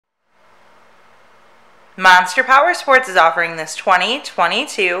Monster Powersports is offering this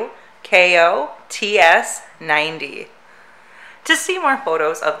 2022 Kayo TS 90. To see more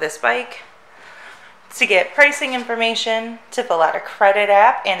photos of this bike, to get pricing information, to fill out a credit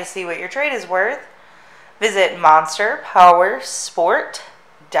app, and to see what your trade is worth, visit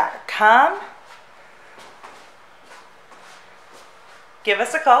monsterpowersport.com. Give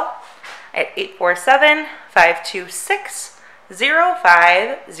us a call at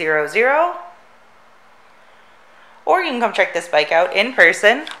 847-526-0500. Or you can come check this bike out in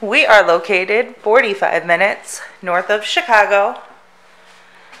person. We are located 45 minutes north of Chicago.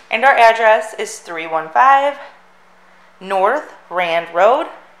 And our address is 315 North Rand Road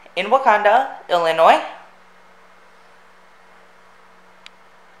in Wauconda, Illinois.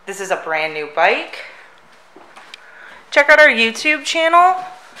 This is a brand new bike. Check out our YouTube channel.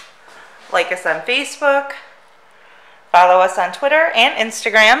 Like us on Facebook. Follow us on Twitter and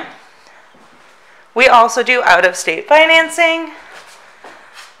Instagram. We also do out-of-state financing,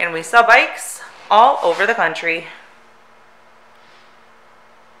 and we sell bikes all over the country.